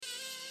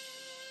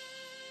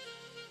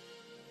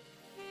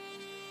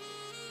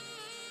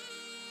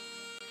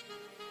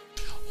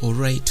All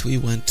right, we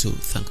want to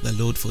thank the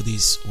Lord for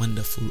this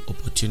wonderful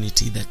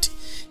opportunity that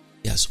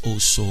He has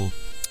also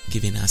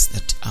given us,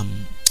 that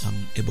I'm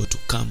able to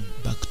come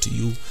back to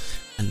you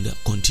and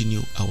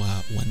continue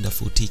our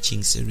wonderful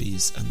teaching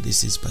series. And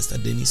this is Pastor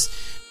Dennis,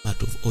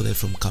 part of Other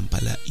from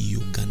Kampala,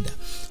 Uganda.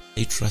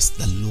 I trust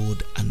the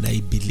Lord and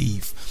I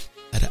believe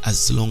that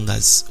as long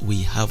as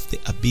we have the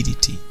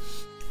ability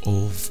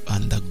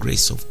and the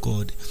grace of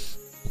God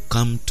to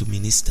come to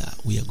minister,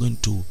 we are going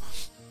to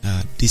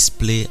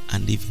display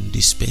and even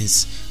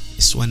dispense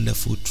these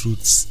wonderful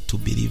truths to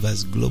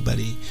believers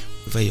globally.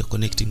 Wherever you're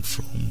connecting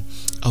from,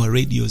 our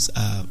radios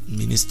are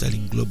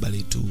ministering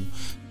globally to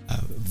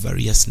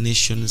various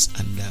nations,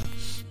 and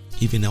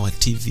even our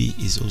TV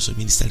is also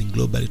ministering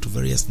globally to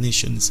various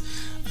nations,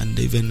 and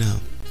even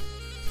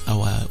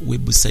our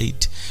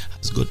website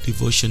has got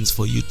devotions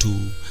for you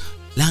to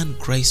learn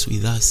Christ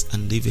with us,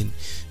 and even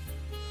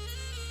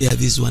there are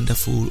these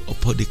wonderful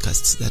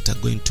podcasts that are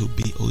going to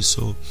be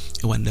also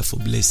a wonderful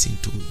blessing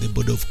to the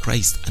body of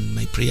Christ. And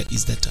my prayer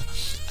is that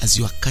as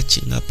you are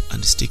catching up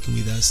and sticking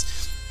with us,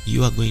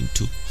 you are going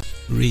to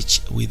reach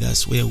with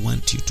us where I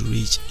want you to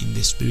reach in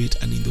the Spirit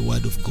and in the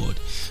Word of God.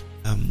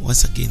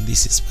 Once again,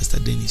 this is Pastor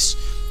Dennis,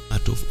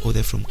 out of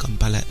Other from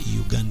Kampala,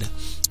 Uganda.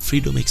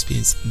 Freedom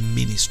Experience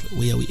Ministry,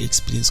 where we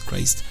experience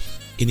Christ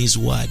in His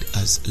Word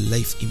as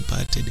life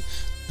imparted,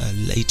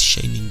 light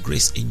shining,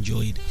 grace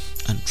enjoyed,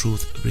 and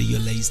truth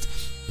realized.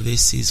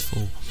 This is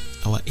for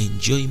our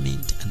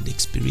enjoyment and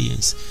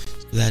experience,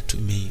 so that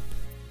we may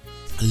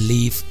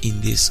live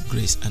in this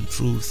grace and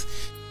truth,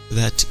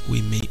 that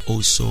we may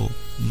also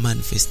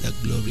manifest the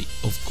glory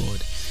of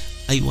God.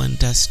 I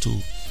want us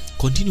to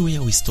continue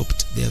where we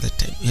stopped the other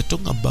time. We are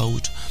talking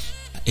about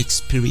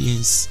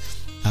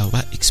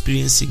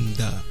experiencing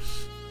the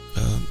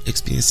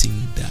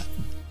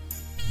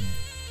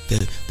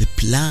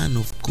plan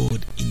of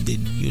God in the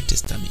New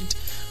Testament.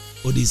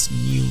 What is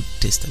New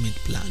Testament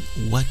plan?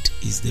 What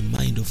is the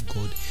mind of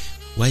God?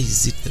 Why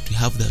is it that we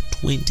have the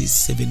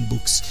 27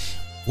 books?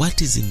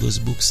 What is in those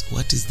books?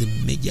 What is the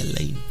major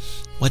line?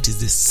 What is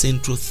the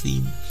central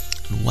theme?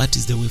 And what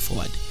is the way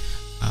forward?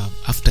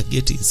 After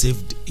getting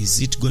saved,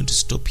 is it going to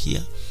stop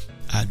here?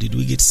 Did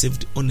we get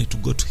saved only to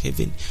go to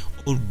heaven?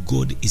 All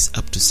God is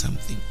up to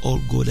something.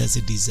 All God has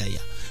a desire.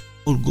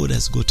 All God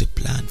has got a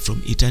plan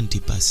from eternity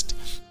past.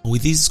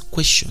 With these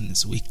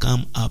questions, we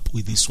come up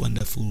with this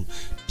wonderful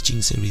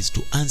teaching series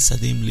to answer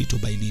them little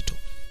by little,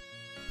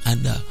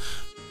 and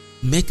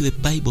make the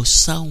Bible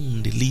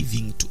sound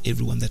living to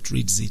everyone that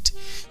reads it,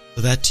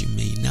 so that you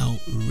may now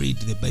read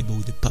the Bible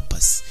with a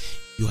purpose.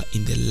 You are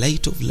in the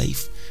light of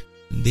life,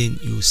 and then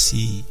you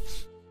see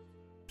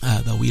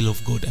the will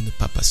of God and the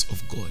purpose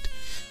of God.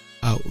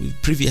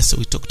 Previously,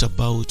 we talked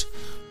about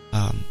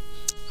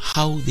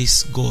how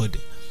this God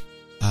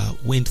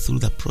went through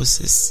the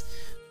process.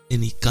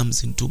 Then He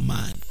comes into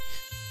man,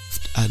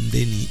 and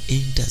then He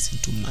enters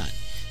into man.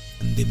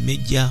 And the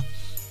major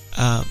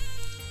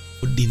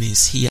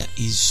ordinance here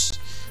is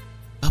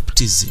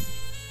baptism.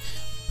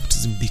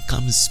 Baptism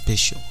becomes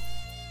special.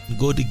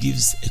 God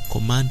gives a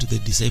command to the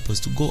disciples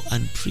to go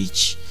and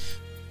preach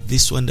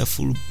this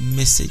wonderful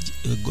message,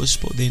 the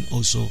gospel, then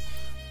also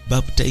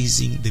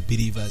baptizing the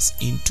believers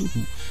into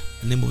the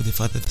name of the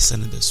Father, the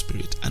Son, and the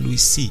Spirit. And we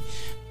see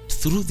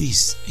through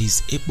this He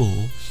is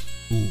able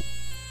to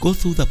go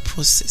through the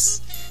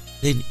process,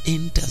 then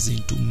enters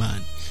into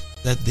man,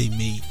 that they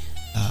may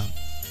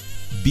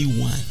be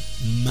one.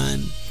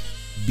 Man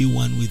be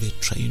one with the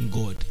triune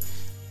God.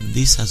 And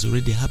this has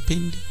already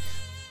happened,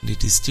 and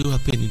it is still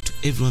happening to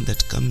everyone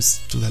that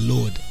comes to the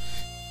Lord,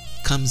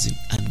 comes in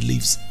and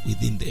lives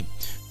within them.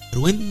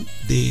 But when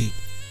the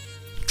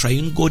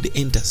triune God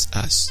enters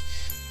us,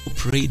 we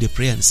pray the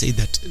prayer and say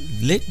that,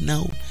 let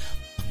now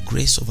the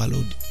grace of our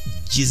Lord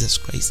Jesus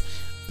Christ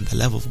and the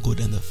love of God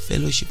and the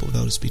fellowship of the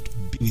Holy Spirit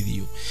be with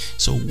you.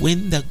 So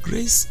when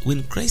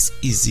Christ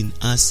is in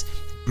us,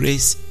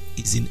 grace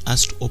is in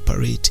us to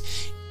operate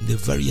in the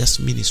various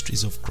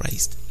ministries of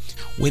Christ.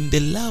 When the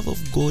love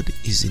of God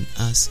is in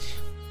us,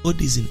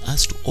 God is in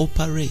us to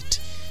operate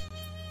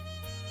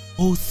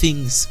all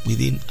things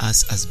within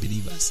us as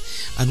believers.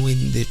 And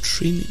when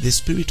the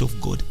Spirit of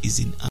God is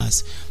in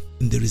us,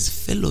 there is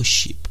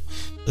fellowship,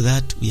 so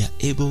that we are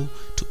able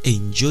to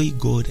enjoy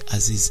God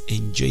as He's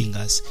enjoying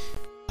us.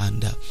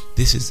 And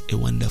this is a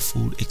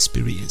wonderful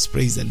experience.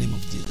 Praise the name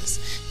of Jesus.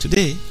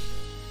 Today,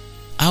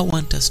 I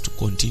want us to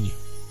continue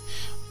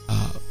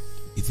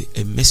with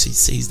a message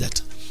says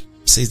that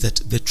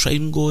the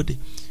triune God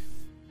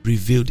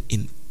revealed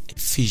in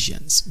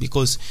Ephesians,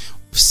 because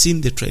we've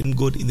seen the triune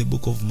God in the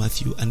book of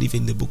Matthew and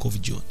even the book of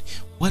John.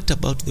 What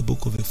about the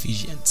book of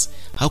Ephesians?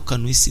 How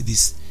can we see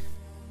this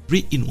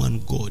three-in-one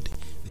God,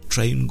 the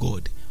triune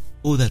God,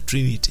 or the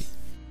Trinity,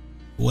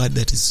 word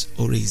that is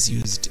always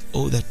used,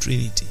 or the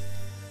Trinity?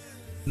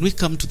 When we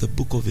come to the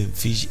book of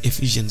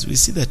Ephesians, we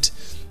see that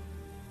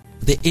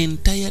the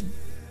entire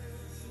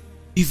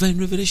divine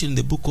revelation in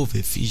the book of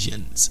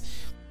Ephesians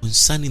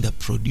concerning the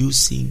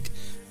producing,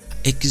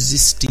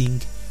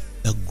 existing,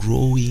 the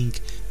growing,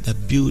 the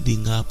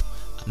building up,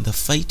 and the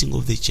fighting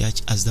of the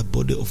church as the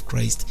body of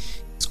Christ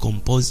is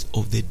composed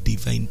of the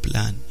divine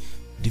plan,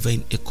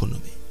 divine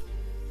economy,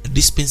 the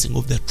dispensing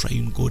of the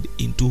triune God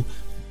into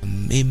the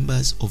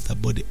members of the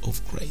body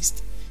of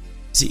Christ.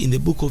 See, in the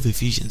book of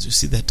Ephesians, you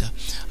see that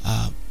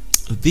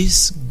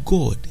this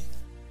God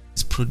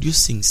is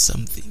producing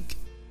something,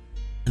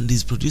 and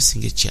is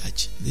producing a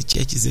church. The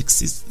church is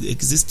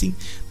existing,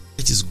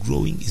 the church is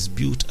growing, is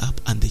built up,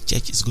 and the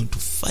church is going to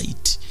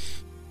fight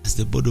as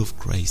the body of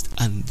Christ,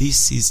 and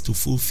this is to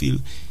fulfill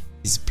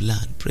his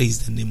plan.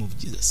 Praise the name of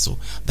Jesus. So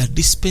the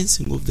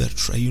dispensing of the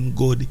triune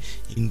God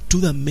into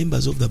the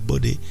members of the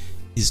body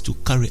is to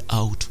carry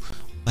out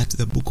what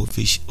the book of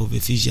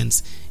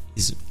Ephesians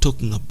is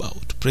talking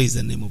about. Praise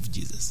the name of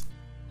Jesus.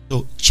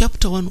 So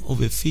chapter 1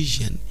 of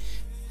Ephesians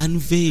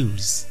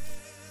unveils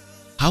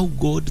how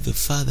God the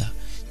Father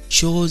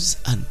chose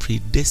and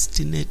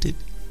predestinated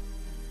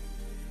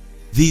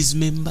these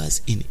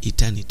members in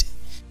eternity.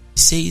 He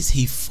says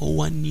he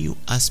foreknew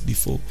us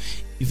before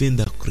even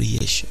the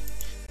creation,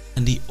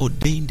 and he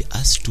ordained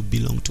us to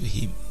belong to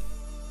him.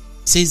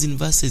 He says in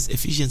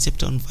Ephesians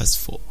chapter 1 verse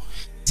 4,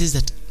 it says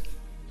that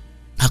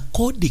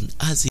according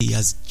as he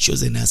has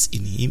chosen us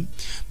in him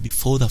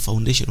before the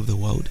foundation of the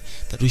world,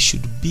 that we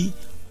should be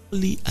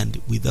holy and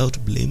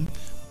without blame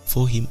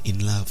for him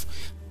in love,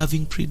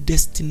 having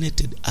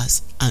predestinated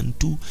us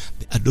unto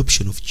the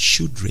adoption of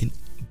children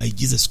by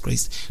Jesus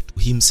Christ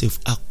to himself,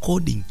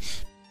 according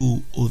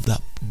to the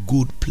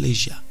good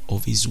pleasure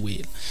of his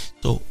will.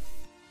 So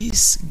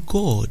this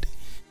God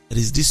that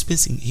is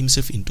dispensing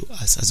himself into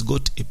us has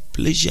got a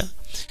pleasure,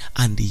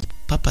 and he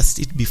purposed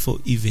it before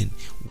even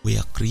we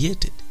are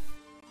created.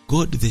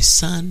 God the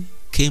Son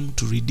came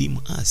to redeem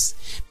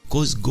us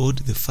because God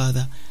the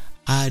Father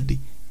had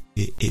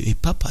a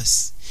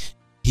purpose.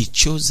 He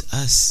chose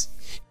us,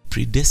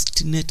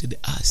 predestinated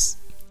us.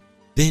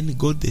 Then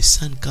God the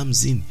Son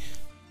comes in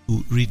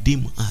to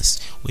redeem us.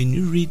 When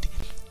you read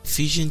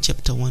Ephesians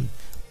chapter 1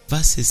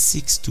 verses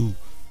 6 to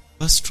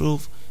verse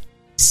 12,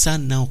 the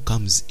Son now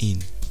comes in.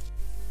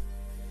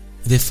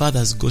 The Father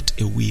has got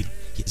a will,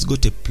 he has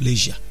got a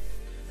pleasure.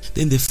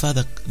 Then the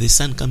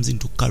Son comes in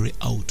to carry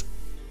out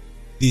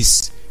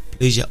this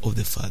pleasure of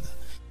the Father.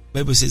 The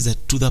Bible says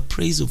that to the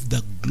praise of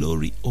the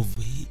glory of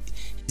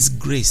his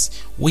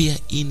grace, wherein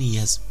he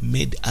has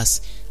made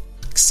us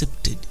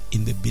accepted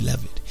in the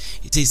beloved.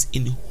 It says,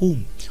 in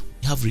whom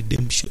we have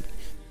redemption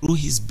through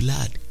his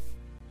blood,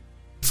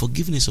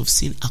 forgiveness of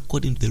sin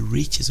according to the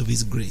riches of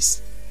his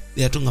grace.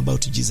 They are talking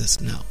about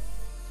Jesus now.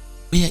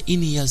 Wherein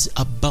he has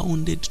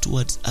abounded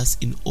towards us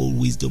in all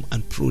wisdom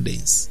and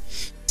prudence.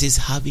 It says,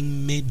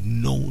 having made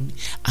known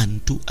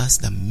unto us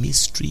the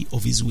mystery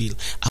of his will,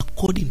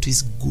 according to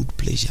his good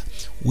pleasure,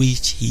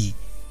 which he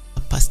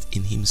purposed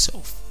in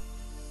himself.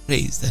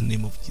 Praise the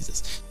name of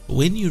Jesus.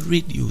 When you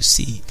read, you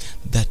see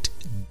that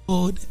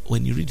God,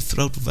 when you read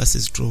throughout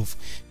verses 12,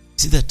 you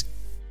see that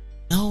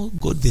now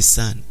God the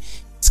Son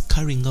is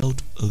carrying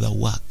out the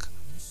work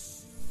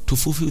to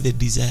fulfill the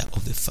desire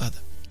of the Father.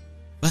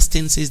 Verse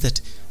 10 says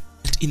that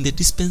in the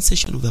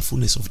dispensation of the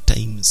fullness of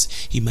times,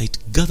 he might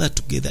gather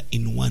together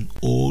in one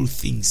all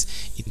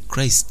things in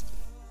Christ,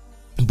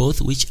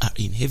 both which are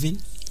in heaven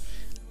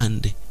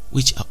and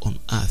which are on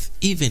earth,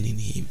 even in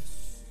him.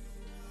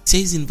 It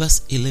says in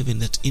verse 11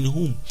 that in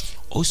whom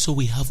also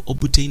we have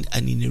obtained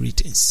an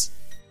inheritance,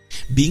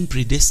 being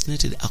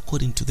predestinated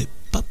according to the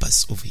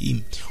purpose of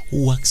him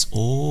who works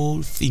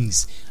all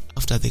things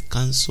after the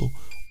counsel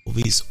of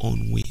his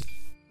own will.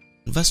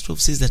 And verse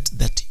 12 says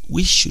that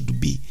we should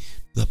be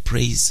the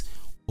praise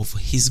of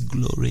his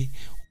glory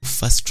who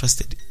first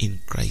trusted in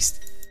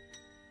Christ.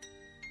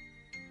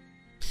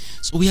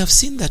 So we have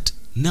seen that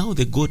now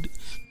the God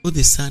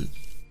the Son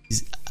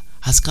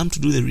has come to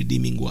do the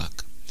redeeming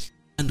work,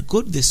 and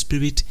God the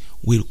Spirit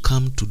will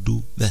come to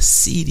do the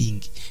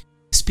sealing.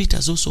 The Spirit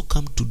has also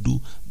come to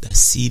do the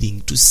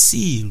sealing, to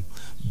seal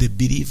the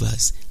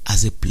believers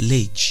as a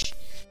pledge.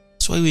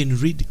 That's why when you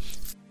read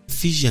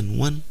Ephesians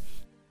 1,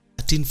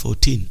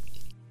 13-14,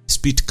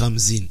 Spirit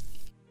comes in.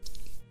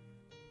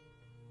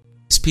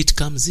 Spirit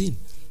comes in.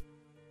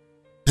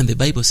 And the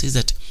Bible says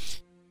that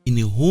in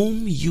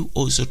whom you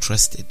also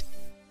trusted.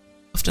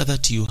 After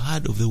that you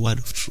heard of the word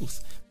of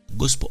truth, the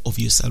gospel of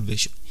your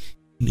salvation.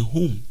 In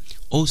whom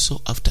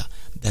also after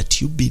that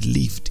you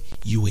believed,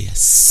 you were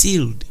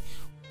sealed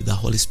with the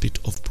Holy Spirit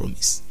of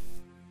promise,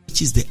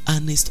 which is the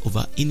earnest of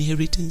our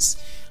inheritance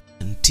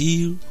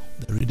until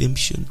the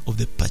redemption of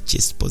the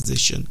purchased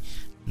possession,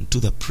 and to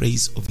the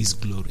praise of his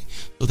glory.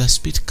 So the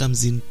Spirit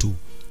comes in to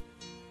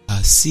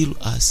seal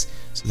us,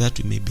 so that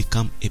we may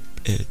become a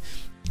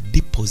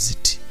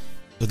deposit,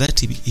 so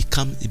that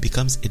it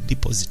becomes a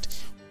deposit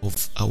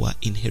of our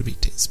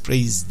inheritance.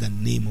 Praise the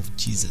name of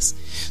Jesus.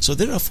 So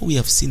therefore we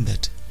have seen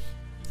that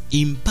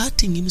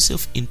imparting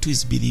himself into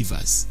his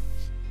believers,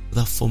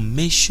 the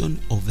formation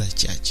of the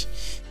church,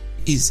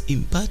 is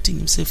imparting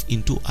himself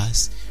into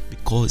us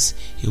because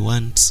he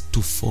wants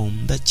to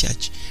form the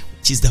church,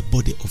 which is the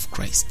body of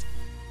Christ,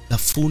 the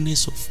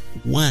fullness of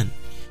one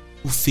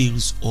who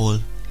fills all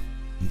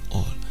in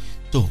all.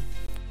 So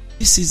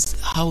this is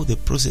how the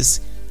process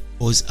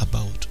was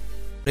about.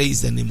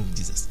 Praise the name of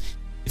Jesus.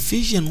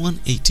 Ephesians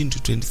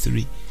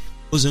 1:18-23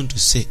 goes on to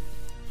say,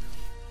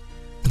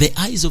 the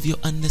eyes of your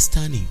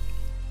understanding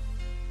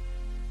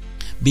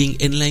being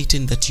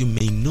enlightened, that you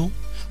may know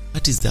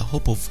what is the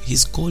hope of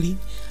his calling,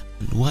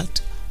 and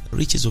what the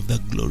riches of the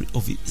glory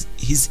of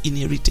his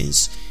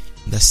inheritance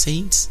in the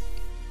saints,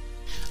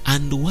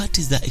 and what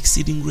is the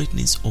exceeding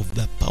greatness of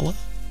the power,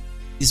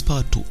 his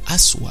power to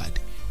usward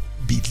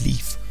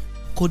believe,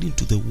 according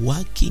to the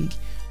working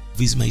of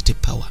his mighty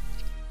power.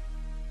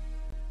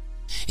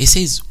 It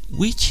says,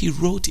 which he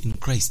wrought in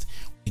Christ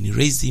when he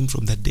raised him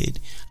from the dead,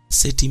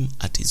 set him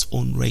at his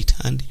own right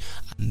hand,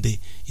 and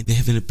in the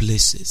heavenly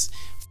places,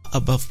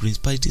 above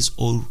principalities,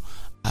 all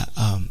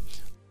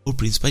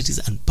principalities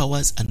and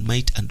powers and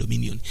might and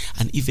dominion,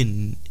 and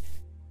even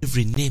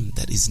every name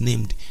that is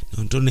named,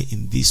 not only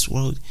in this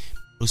world,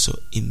 but also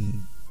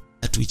in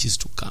that which is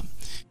to come.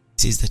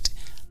 It says that,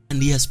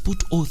 and he has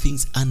put all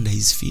things under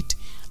his feet,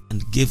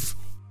 and gave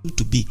him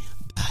to be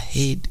the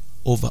head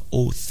over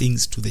all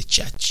things to the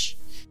church,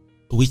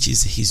 which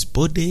is his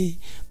body,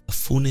 the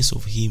fullness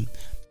of him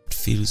that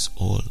fills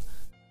all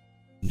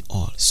in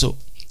all. So,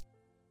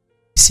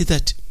 you see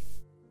that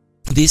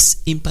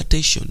this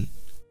impartation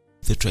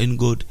of the triune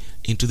God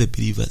into the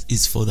believers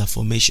is for the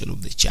formation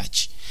of the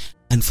church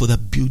and for the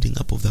building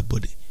up of the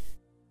body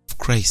of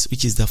Christ,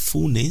 which is the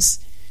fullness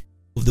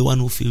of the one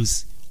who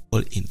fills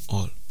all in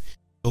all.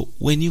 So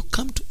when you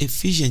come to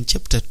Ephesians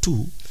chapter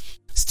 2,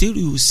 still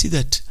you will see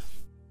that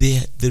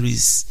there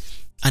is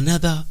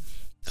another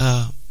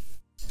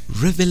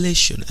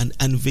revelation and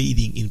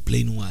unveiling in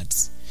plain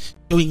words,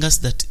 showing us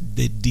that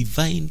the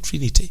divine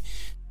Trinity,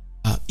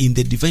 in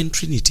the divine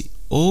Trinity,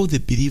 all the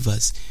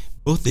believers,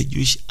 both the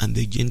Jewish and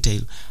the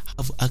Gentile,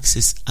 have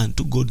access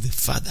unto God the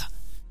Father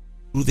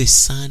through the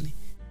Son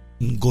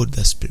and God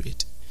the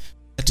Spirit.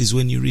 That is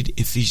when you read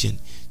Ephesians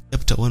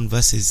chapter 1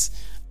 verses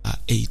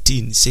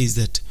 18, says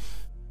that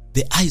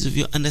the eyes of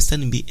your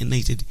understanding be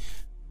enlightened.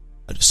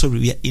 Sorry,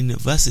 we are in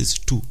verses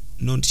 2,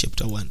 not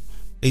chapter 1.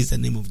 Praise the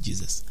name of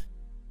Jesus.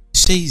 It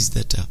says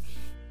that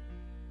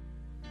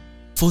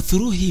for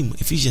through him,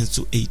 Ephesians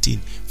 2:18,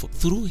 for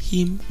through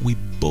him we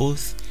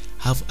both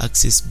have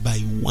access by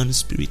one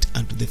Spirit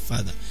unto the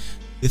Father.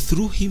 The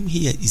through him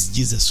here is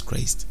Jesus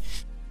Christ.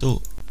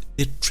 So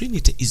the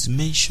Trinity is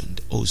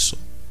mentioned also,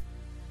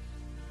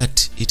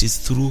 that it is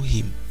through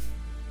him,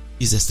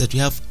 Jesus, that we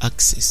have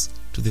access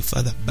to the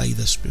Father by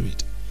the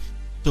Spirit.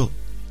 So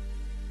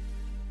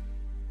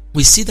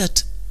we see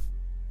that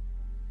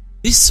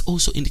this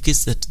also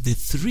indicates that the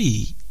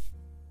three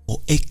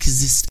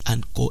coexist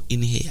and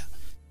co-inhere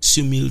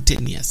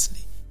simultaneously.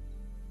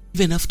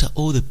 Even after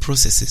all the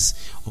processes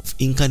of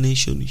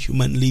incarnation,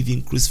 human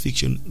living,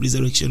 crucifixion,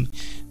 resurrection,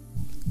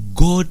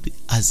 God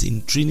as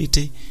in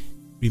Trinity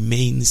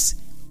remains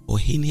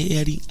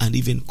co-inhering and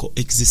even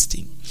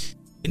coexisting.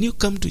 When you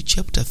come to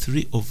chapter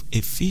 3 of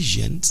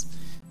Ephesians,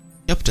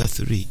 chapter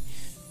 3,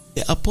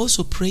 the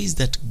apostle prays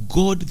that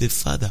God the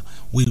Father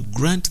will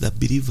grant the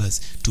believers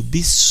to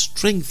be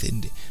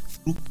strengthened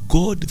through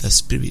God the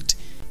Spirit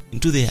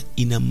into their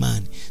inner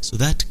man, so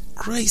that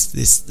Christ,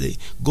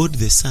 God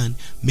the Son,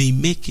 may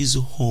make his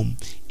home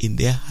in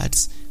their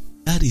hearts,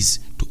 that is,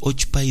 to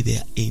occupy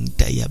their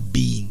entire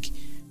being,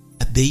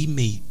 that they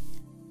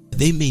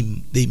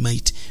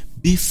might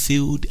be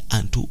filled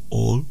unto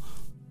all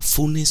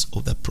fullness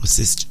of the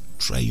possessed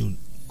triune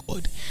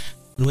God.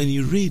 And when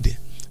you read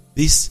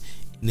this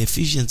in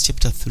Ephesians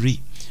chapter 3,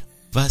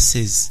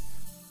 verses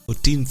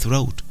 14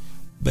 throughout,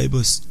 the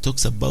Bible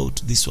talks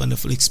about this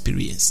wonderful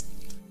experience.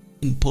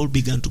 And Paul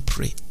began to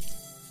pray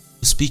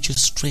for spiritual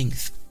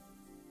strength.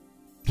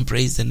 And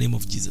praise the name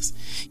of Jesus.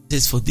 He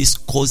says, for this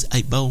cause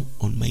I bow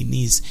on my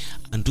knees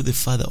unto the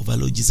Father of our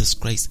Lord Jesus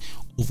Christ,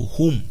 of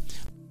whom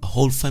a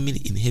whole family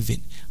in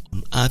heaven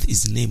on earth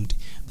is named,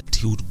 that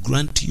he would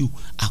grant you,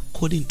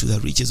 according to the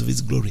riches of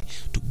his glory,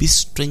 to be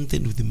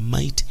strengthened with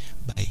might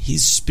by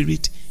his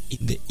Spirit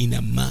in the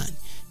inner man.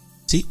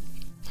 See,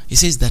 he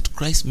says that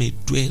Christ may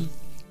dwell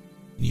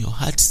in your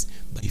hearts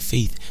by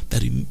faith,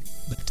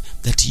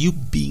 that you,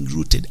 being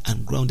rooted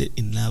and grounded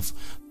in love,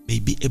 may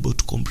be able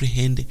to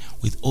comprehend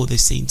with all the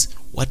saints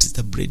what is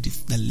the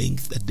breadth, the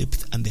length, the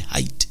depth, and the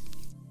height.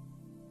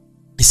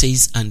 He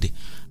says, and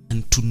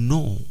to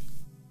know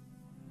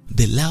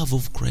the love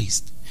of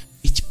Christ,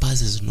 which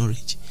passes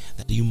knowledge,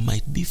 that you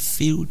might be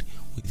filled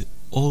with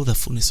all the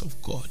fullness of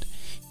God.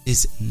 It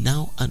is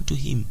now unto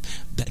him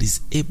that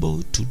is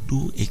able to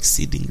do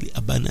exceedingly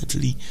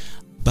abundantly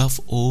above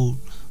all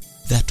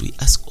that we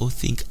ask or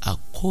think,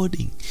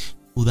 according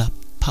to the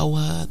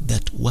power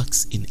that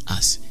works in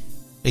us.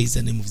 Praise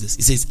the name of Jesus.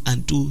 It says,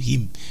 unto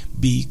him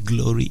be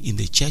glory in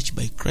the church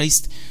by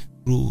Christ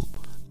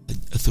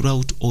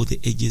throughout all the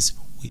ages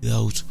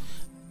without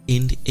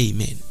end.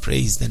 Amen.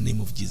 Praise the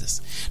name of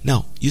Jesus.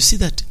 Now, you see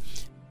that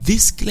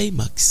this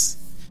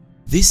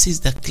is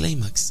the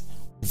climax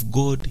of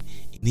God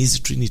in his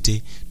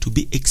Trinity to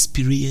be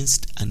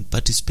experienced and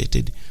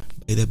participated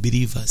by the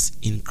believers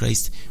in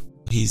Christ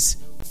for his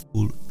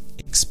full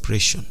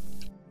expression.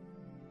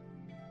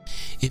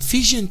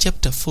 Ephesians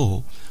chapter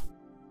 4,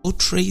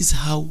 portrays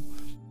how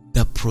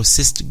the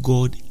processed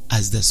God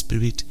as the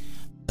Spirit,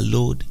 the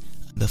Lord,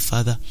 and the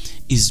Father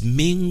is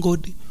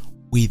mingled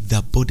with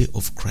the body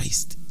of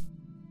Christ.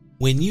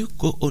 When you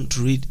go on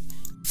to read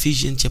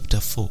Ephesians chapter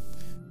 4,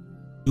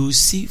 you will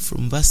see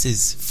from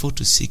verses 4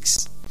 to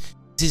 6, it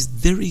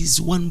says, there is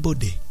one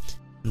body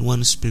and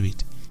one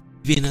Spirit,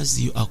 even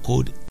as you are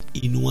called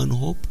in one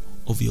hope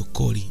of your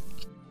calling.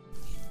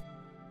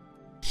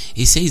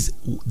 He says,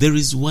 there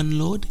is one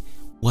Lord,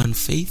 one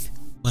faith,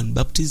 one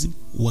baptism,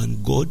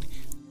 one God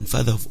and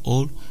Father of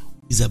all,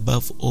 who is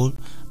above all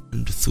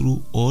and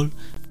through all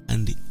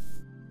and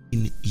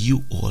in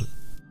you all.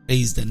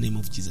 Praise the name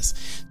of Jesus.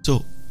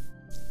 So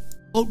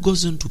Paul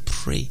goes on to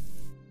pray.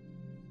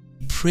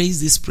 He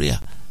prays this prayer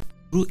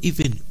through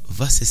even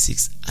verse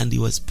 6, and he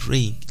was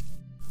praying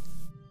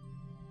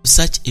for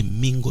such a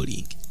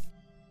mingling.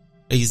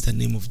 Praise the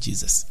name of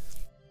Jesus.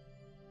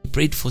 He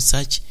prayed for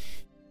such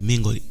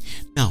mingling.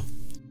 Now,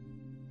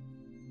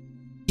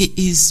 he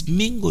is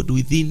mingled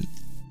within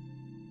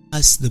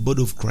us, the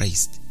body of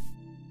Christ,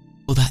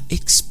 for the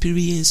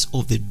experience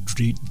of the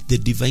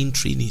divine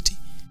Trinity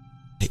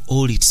by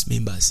all its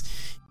members.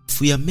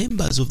 If we are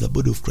members of the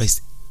body of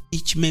Christ,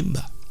 each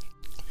member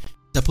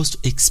is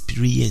supposed to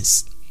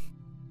experience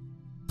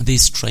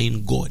this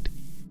triune God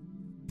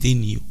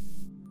within you.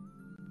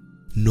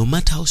 No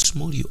matter how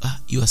small you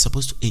are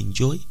supposed to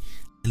enjoy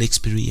and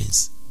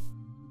experience.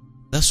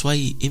 That's why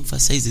he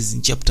emphasizes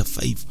in chapter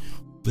 5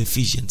 of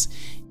Ephesians,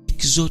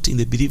 exhorting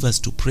the believers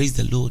to praise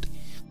the Lord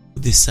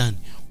with the Son,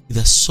 with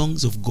the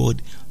songs of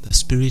God, the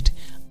Spirit,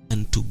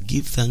 and to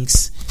give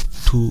thanks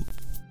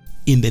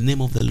in the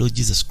name of the Lord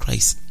Jesus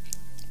Christ.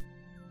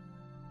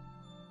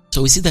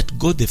 So we see that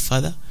God the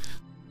Father,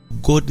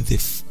 God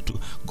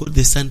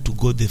the Son to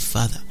God the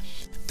Father.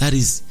 That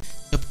is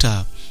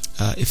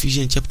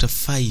Ephesians chapter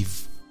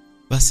 5,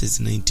 verses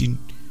 19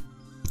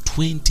 to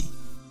 20.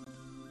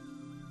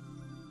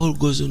 Paul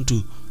goes on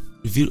to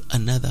reveal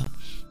another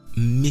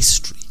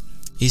mystery.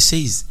 He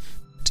says,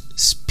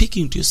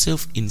 speaking to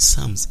yourself in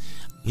Psalms,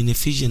 in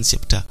Ephesians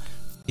chapter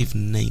 5,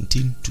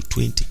 19 to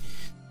 20,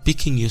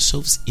 speaking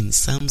yourselves in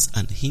psalms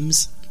and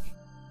hymns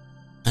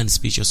and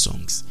spiritual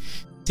songs,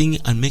 sing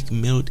and make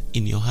melody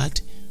in your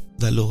heart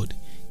the Lord,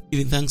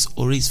 giving thanks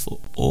always for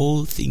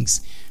all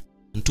things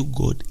unto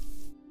God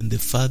and the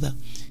Father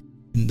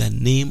in the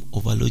name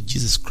of our Lord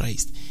Jesus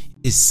Christ.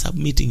 Is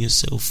submitting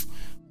yourself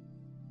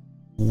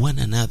one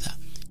another,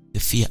 the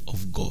fear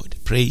of God.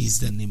 Praise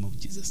the name of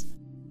Jesus.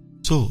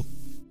 So,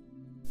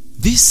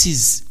 this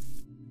is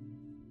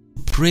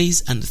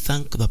praise and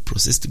thank the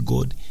processed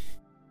God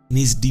in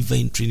His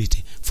divine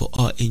Trinity for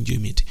our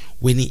enjoyment.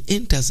 When He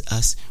enters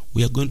us,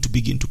 we are going to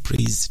begin to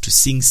praise, to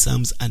sing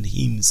psalms and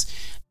hymns,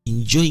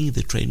 enjoying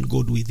the triune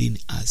God within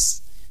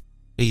us.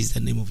 Praise the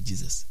name of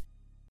Jesus.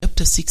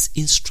 Chapter 6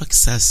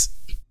 instructs us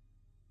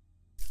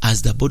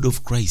as the body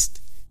of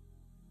Christ,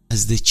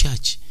 as the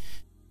church,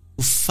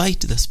 to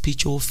fight the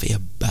spiritual warfare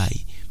by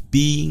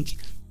being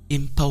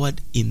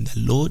empowered in the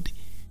Lord,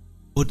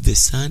 God the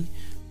Son,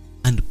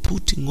 and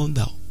putting on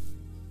the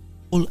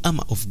whole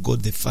armor of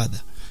God the Father.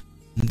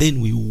 And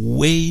then we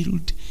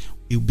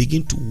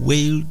begin to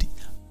wield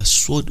the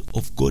sword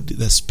of God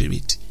the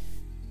Spirit,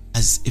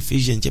 as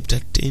Ephesians chapter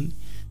 10,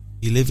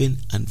 11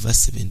 and verse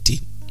 17.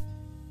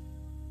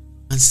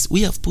 And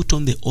we have put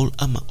on the whole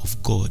armor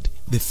of God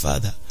the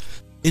Father,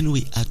 then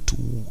we are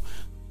to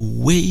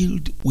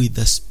wield with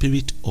the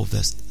Spirit of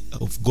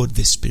God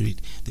the Spirit,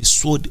 the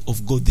sword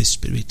of God the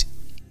Spirit,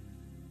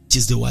 which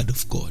is the word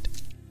of God.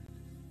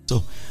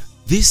 So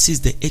this is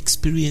the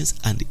experience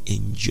and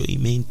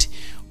enjoyment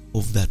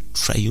of the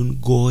triune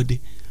God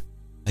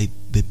by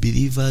the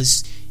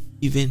believers,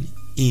 even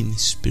in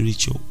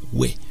spiritual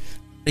way.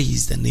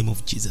 Praise the name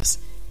of Jesus.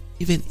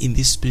 Even in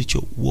this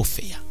spiritual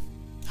warfare.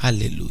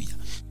 Hallelujah.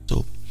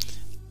 So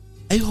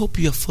I hope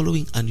you are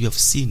following and you have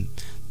seen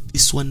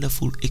this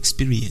wonderful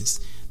experience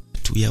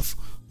that we have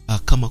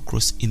come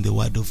across in the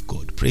Word of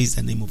God. Praise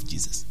the name of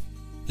Jesus.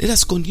 Let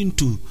us continue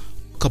to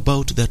talk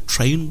about the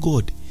triune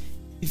God,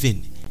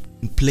 even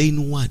in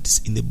plain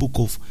words in the book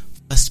of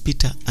 1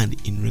 Peter and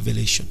in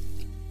Revelation.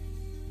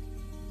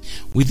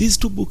 With these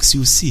two books,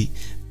 you see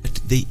that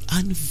they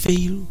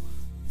unveil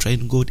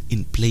triune God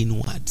in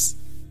plain words.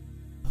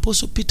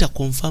 Apostle Peter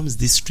confirms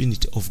this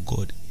Trinity of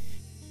God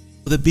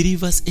for the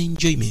believer's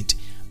enjoyment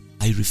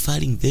by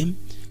referring them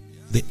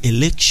the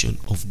election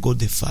of God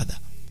the Father,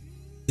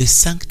 the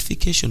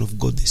sanctification of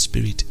God the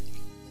Spirit,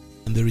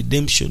 and the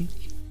redemption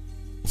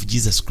of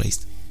Jesus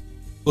Christ,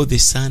 God the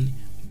Son,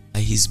 by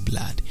His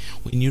blood.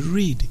 When you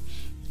read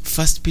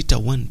 1 Peter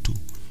 1:2,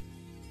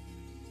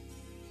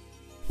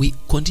 we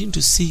continue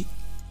to see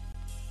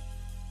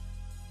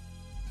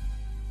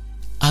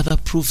other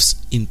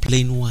proofs in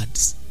plain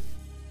words.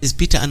 Is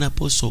Peter an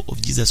apostle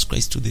of Jesus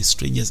Christ to the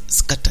strangers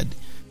scattered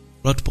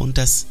throughout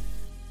Pontus,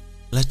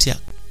 Galatia,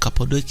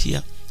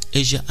 Cappadocia,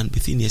 Asia, and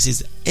Bithynia?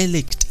 Says,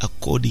 elect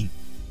according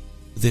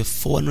to the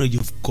foreknowledge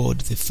of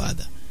God the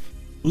Father,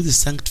 through the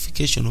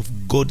sanctification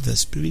of God the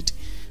Spirit,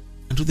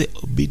 and to the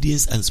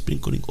obedience and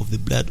sprinkling of the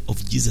blood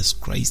of Jesus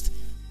Christ,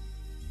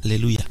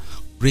 Hallelujah.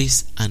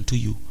 Grace unto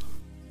you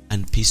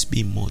and peace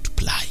be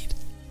multiplied.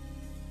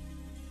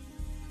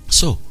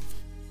 So,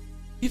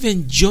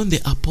 even John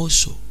the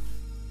Apostle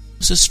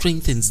also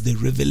strengthens the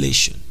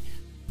revelation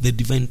of the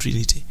divine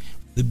Trinity,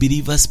 the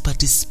believer's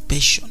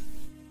participation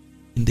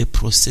in the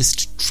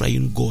processed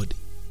triune God.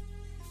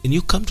 When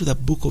you come to the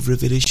book of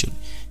Revelation,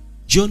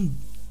 John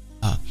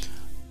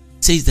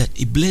says that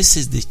he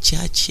blesses the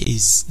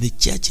churches,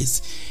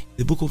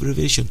 the book of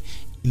Revelation,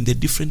 in the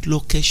different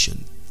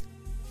locations,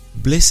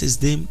 blesses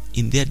them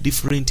in their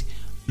different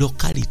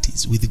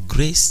localities with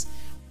grace,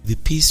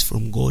 with peace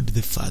from God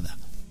the Father.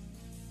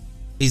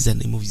 Praise the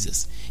name of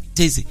Jesus. It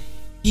says,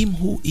 him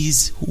who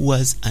is, who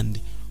was, and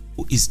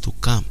who is to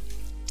come.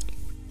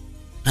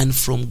 And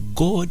from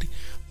God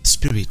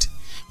Spirit.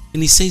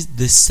 And he says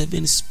the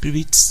 7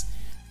 spirits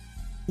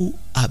who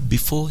are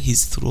before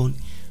his throne,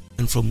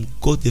 and from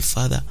God the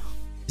Father,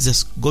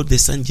 Jesus, God the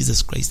Son,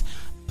 Jesus Christ,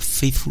 a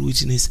faithful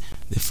witness,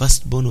 the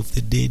firstborn of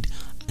the dead,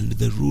 and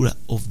the ruler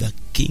of the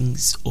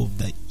kings of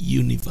the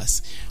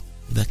universe,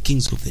 the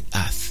kings of the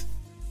earth.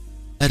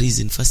 That is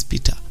in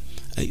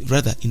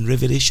in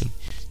Revelation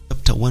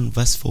chapter 1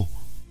 verse 4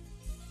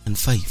 and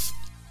 5.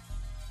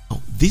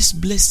 Now, this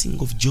blessing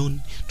of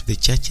John to the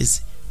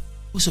churches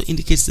also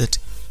indicates that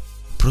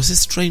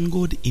process triune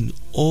God in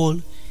all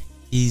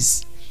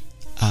is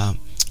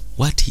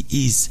what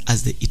he is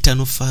as the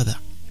eternal Father.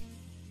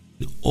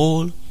 In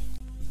all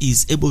he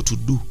is able to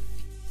do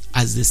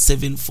as the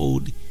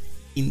sevenfold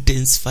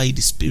intensified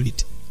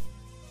Spirit.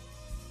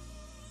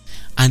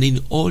 And in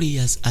all he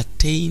has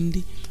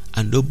attained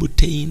and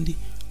obtained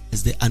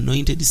as the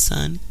anointed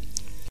Son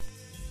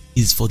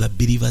is for the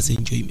believer's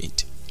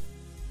enjoyment,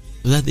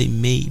 so that they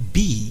may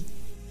be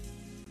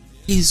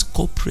his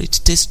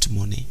corporate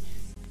testimony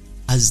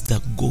as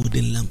the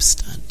golden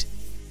lampstand.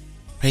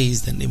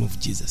 Praise the name of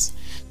Jesus.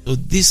 So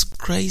this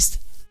Christ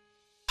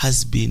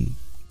has been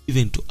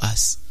given to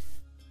us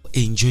for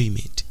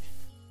enjoyment.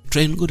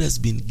 Triune God has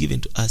been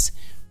given to us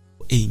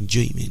for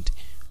enjoyment.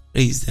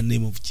 Praise the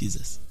name of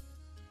Jesus.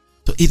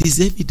 So it is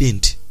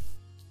evident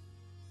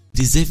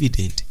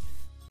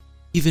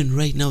even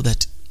right now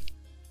that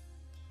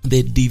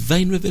the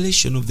divine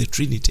revelation of the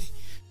Trinity,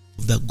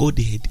 of the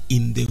Godhead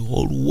in the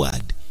whole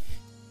Word,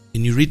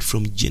 when you read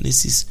from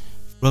Genesis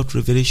throughout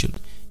Revelation,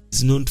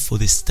 is known for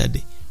the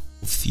study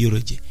of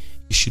theology.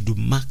 You should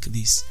mark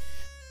this.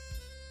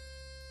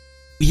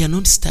 We are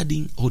not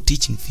studying or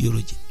teaching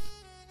theology.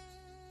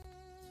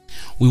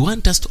 We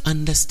want us to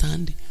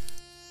understand,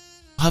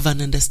 have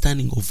an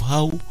understanding of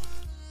how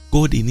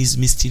God in his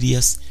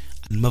mysterious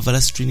and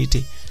marvelous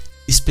Trinity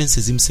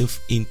dispenses himself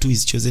into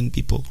his chosen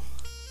people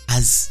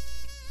as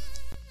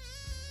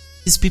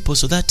his people,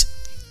 so that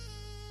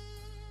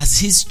as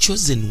his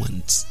chosen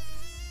ones,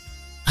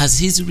 as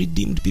his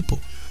redeemed people,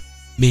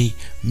 we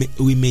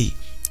may,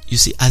 you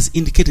see, as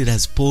indicated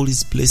as Paul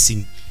is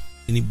blessing,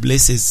 and he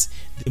blesses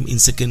them in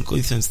 2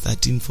 Corinthians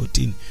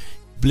 13:14,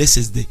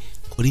 blesses the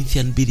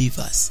Corinthian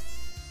believers.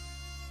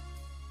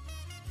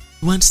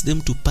 He wants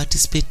them to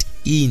participate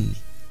in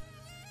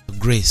the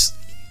grace,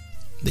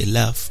 the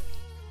love,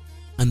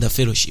 and the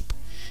fellowship.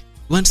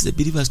 He wants the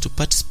believers to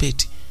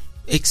participate,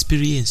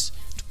 experience,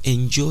 to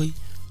enjoy,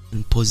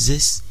 and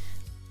possess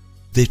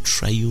the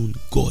triune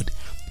God,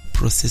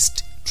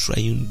 processed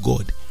triune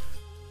God,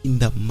 in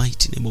the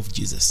mighty name of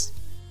Jesus.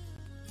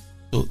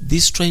 So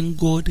this triune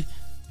God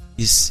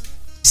this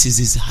is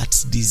his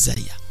heart's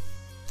desire.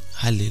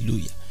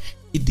 Hallelujah.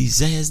 He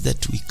desires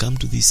that we come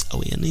to this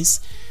awareness,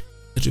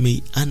 that we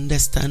may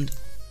understand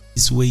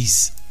his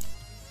ways.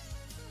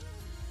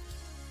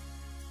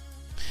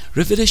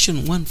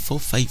 Revelation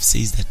 1:4-5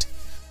 says that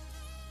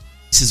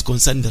this is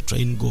concerning the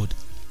triune God.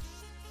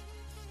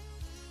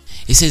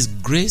 It says,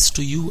 grace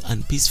to you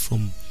and peace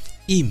from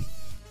him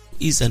who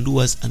is and who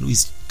was and who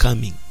is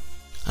coming,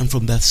 and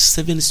from the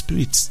 7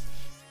 spirits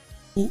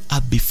who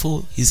are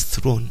before his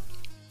throne,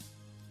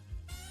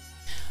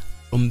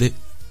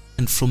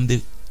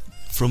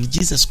 from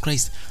Jesus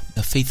Christ,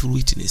 the faithful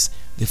witness,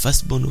 the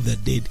firstborn of the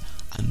dead,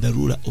 and the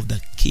ruler of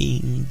the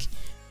kings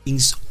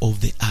of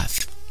the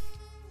earth.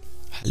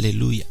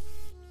 Hallelujah.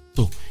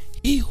 So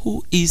he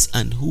who is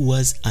and who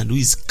was and who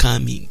is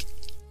coming,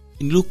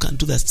 and look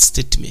unto that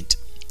statement.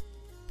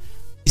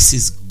 This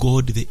is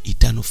God the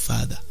eternal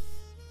Father.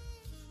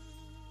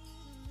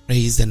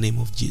 Praise the name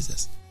of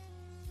Jesus.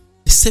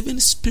 The 7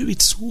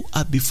 spirits who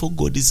are before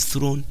God's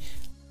throne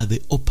are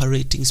the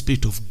operating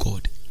spirit of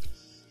God.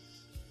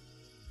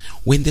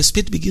 When the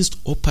Spirit begins to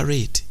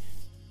operate,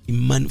 he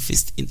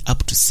manifests in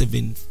up to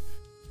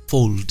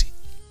 7-fold.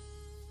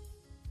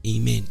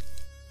 Amen.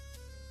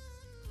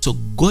 So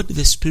God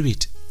the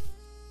Spirit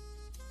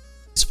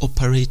is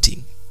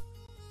operating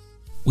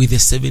with the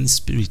 7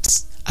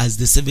 spirits, as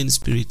the 7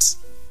 spirits.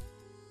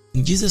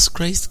 In Jesus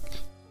Christ,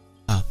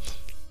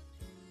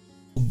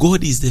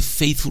 God is the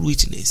faithful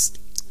witness.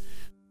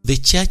 The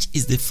church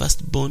is the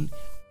firstborn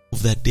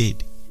of the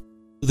dead.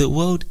 The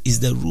world is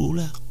the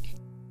ruler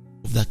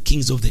of the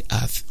kings of the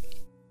earth.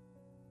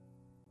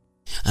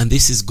 And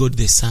this is God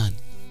the Son.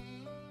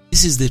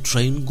 This is the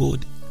triune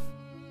God.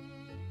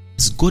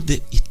 As God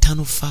the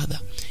eternal Father,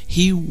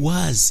 He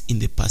was in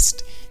the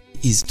past,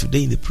 is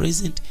today in the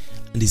present,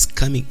 and is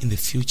coming in the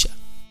future.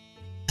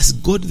 As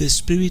God the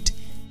Spirit,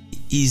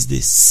 He is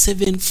the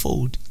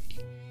sevenfold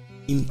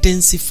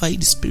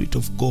intensified Spirit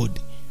of God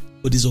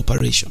for this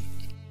operation.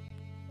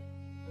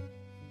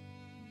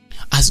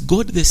 As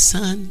God the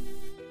Son,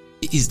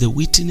 He is the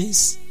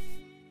witness,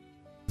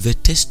 the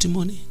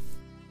testimony,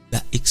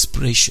 the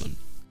expression.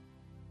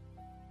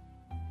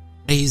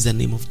 Praise the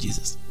name of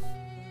Jesus.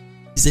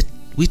 He is the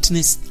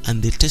witness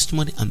and the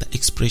testimony and the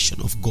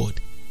expression of God.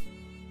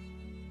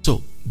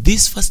 So,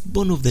 this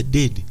firstborn of the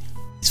dead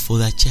is for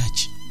the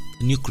church,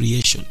 the new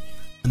creation,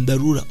 and the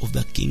ruler of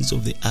the kings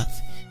of the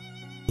earth,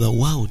 the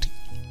world.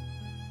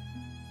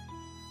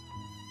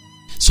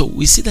 So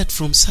we see that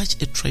from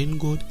such a triune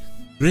God,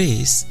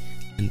 grace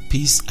and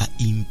peace are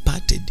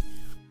imparted to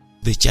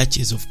the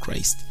churches of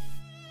Christ.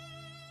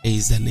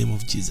 Praise the name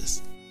of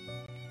Jesus.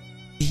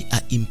 They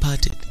are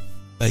imparted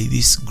by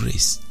this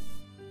grace,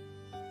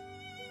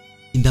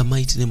 in the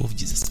mighty name of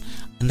Jesus.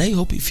 And I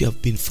hope if you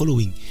have been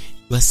following,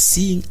 you are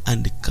seeing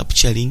and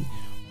capturing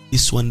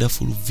this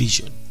wonderful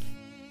vision.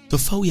 So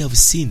far we have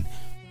seen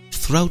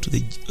throughout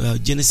the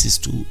Genesis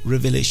to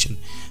Revelation,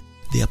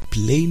 there are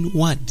plain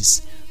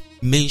words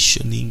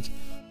mentioning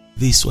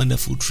this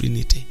wonderful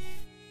Trinity.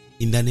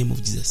 In the name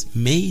of Jesus,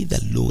 may the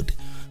Lord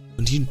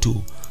continue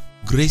to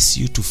grace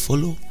you to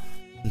follow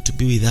and to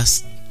be with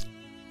us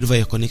wherever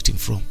you're connecting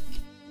from.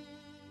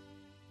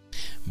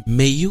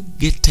 May you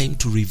get time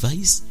to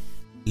revise,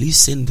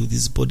 listen to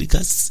these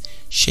podcasts,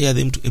 share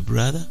them to a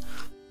brother.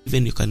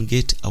 Even you can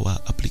get our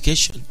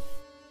application,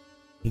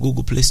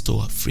 Google Play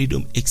Store,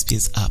 Freedom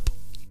Experience app.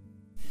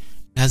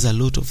 It has a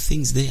lot of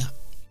things there.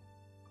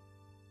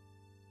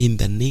 In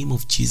the name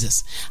of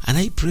Jesus. And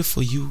I pray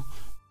for you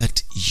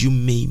that you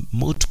may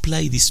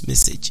multiply this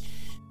message.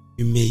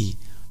 You may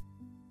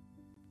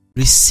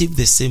receive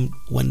the same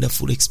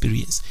wonderful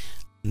experience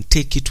and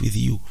take it with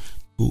you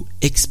to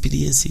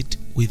experience it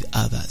with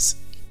others.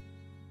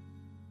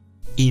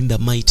 In the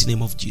mighty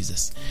name of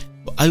Jesus.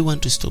 So I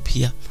want to stop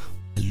here.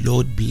 The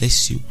Lord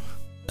bless you.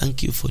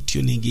 Thank you for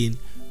tuning in.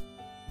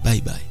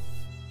 Bye-bye.